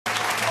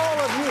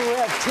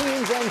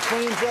and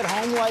queens at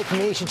home like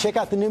me, you should check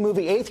out the new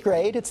movie 8th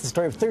Grade. It's the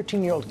story of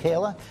 13-year-old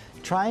Kayla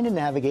trying to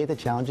navigate the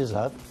challenges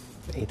of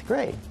 8th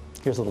grade.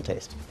 Here's a little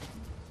taste.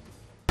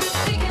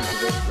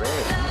 8th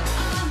grade.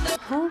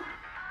 Huh?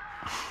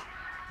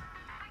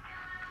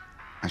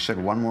 I said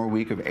one more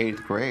week of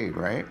 8th grade,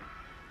 right?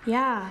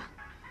 Yeah.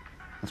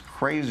 That's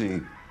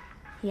crazy.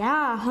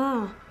 Yeah,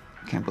 huh?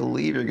 I can't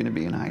believe you're going to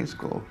be in high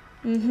school.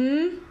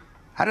 Mm-hmm.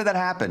 How did that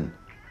happen?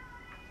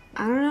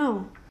 I don't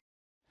know.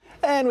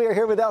 And we are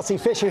here with Elsie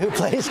Fisher, who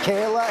plays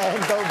Kayla,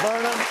 and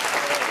Burnham,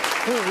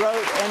 who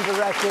wrote and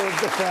directed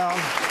the film.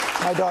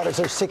 My daughters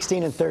are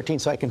 16 and 13,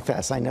 so I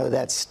confess, I know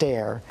that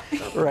stare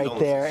right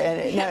there.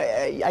 And now,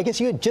 I guess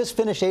you had just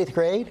finished 8th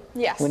grade?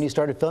 Yes. When you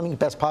started filming,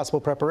 best possible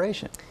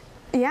preparation.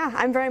 Yeah,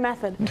 I'm very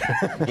method.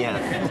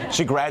 Yeah.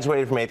 She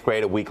graduated from 8th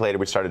grade. A week later,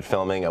 we started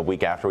filming. A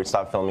week after we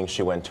stopped filming,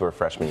 she went to her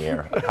freshman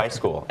year of high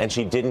school. And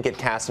she didn't get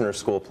cast in her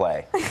school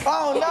play.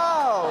 Oh,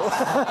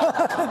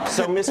 no!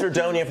 So, Mr.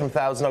 Donia from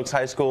Thousand Oaks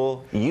High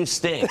School, you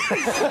stink.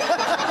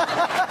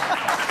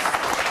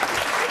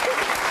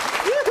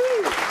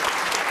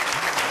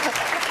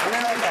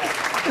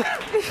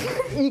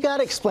 You got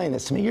to explain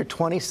this to me. You're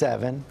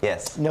 27.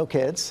 Yes. No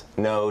kids.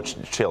 No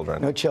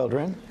children. No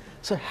children.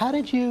 So how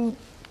did you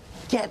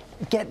get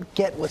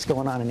what's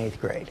going on in 8th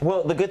grade?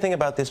 Well, the good thing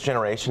about this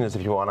generation is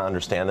if you want to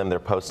understand them, they're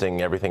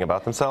posting everything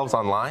about themselves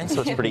online,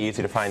 so it's pretty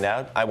easy to find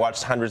out. I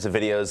watched hundreds of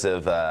videos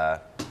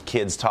of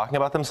kids talking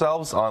about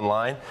themselves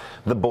online.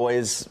 The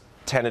boys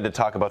tended to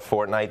talk about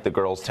Fortnite. The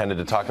girls tended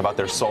to talk about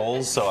their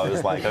souls, so I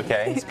was like,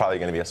 okay, it's probably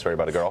going to be a story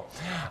about a girl.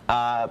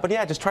 But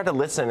yeah, just try to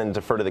listen and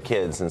defer to the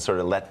kids and sort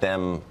of let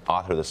them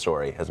author the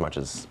story as much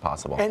as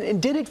possible.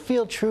 And did it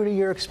feel true to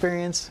your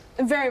experience?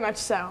 Very much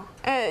so.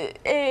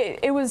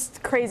 It was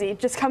crazy,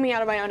 just coming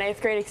out of my own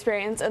 8th grade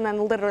experience and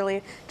then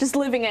literally just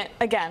living it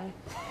again.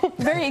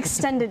 Very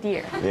extended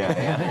year.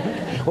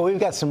 Yeah. Well, we've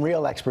got some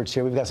real experts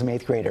here. We've got some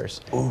 8th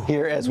graders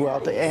here as well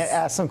to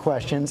ask some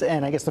questions.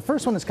 And I guess the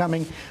first one is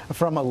coming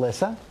from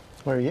Alyssa.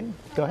 Where are you?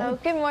 Go ahead. Oh,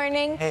 good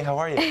morning. Hey, how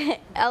are you?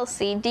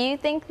 Elsie, do you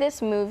think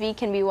this movie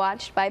can be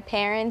watched by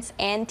parents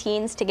and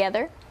teens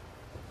together?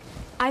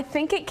 I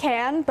think it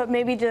can, but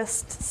maybe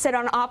just sit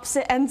on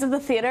opposite ends of the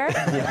theater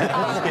Yeah,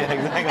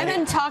 exactly. and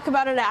then talk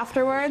about it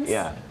afterwards.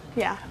 Yeah.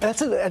 Yeah.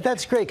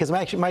 That's great, because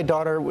my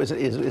daughter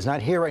is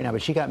not here right now,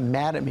 but she got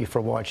mad at me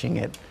for watching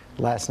it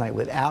last night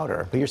without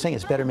her. But you're saying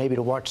it's better maybe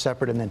to watch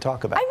separate and then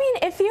talk about it. I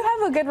mean, if you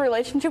have a good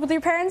relationship with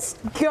your parents,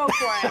 go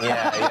for it.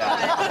 Yeah.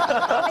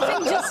 I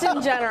think just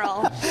in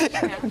general.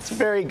 Yeah. It's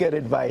very good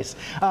advice.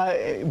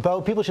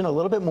 Bo, people should know a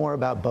little bit more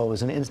about Bo.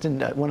 As an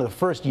instant, one of the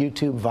first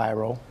YouTube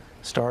viral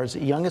stars,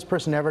 youngest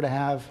person ever to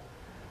have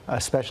a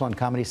special on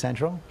Comedy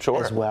Central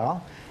as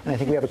well. And I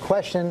think we have a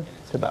question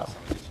to Bo.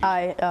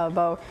 Hi,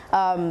 Bo.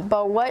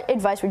 Bo, what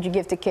advice would you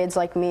give to kids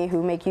like me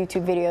who make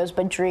YouTube videos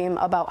but dream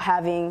about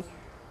having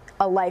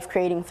a life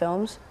creating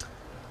films?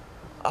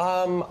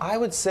 I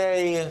would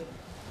say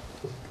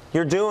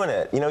you're doing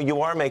it. You know,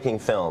 you are making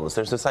films.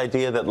 There's this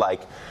idea that,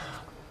 like,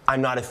 I'm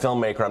not a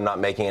filmmaker, I'm not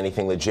making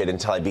anything legit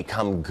until I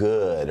become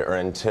good or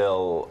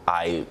until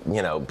I,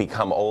 you know,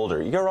 become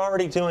older. You're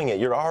already doing it.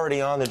 You're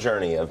already on the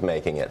journey of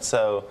making it.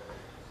 So,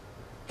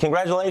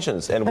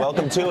 congratulations and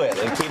welcome to it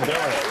and keep doing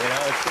it. You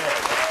know, it's good.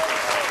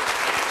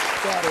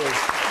 That is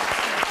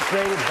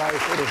great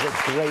advice. It is a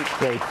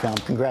great film.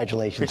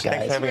 Congratulations, guys.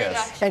 Thanks for having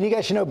us. And you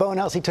guys should know Bo and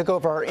Elsie took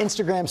over our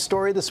Instagram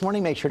story this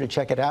morning. Make sure to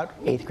check it out.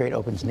 8th grade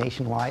opens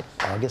nationwide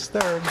August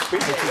 3rd.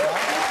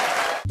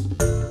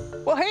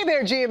 Well, hey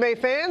there, GMA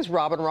fans.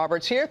 Robin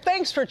Roberts here.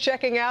 Thanks for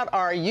checking out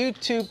our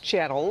YouTube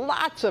channel.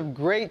 Lots of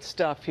great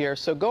stuff here.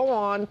 So go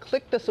on,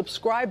 click the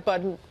subscribe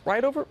button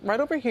right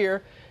over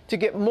here to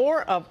get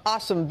more of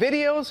awesome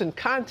videos and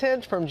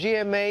content from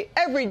GMA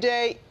every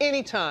day,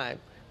 anytime.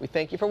 We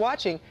thank you for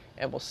watching,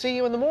 and we'll see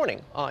you in the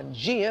morning on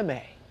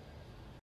GMA.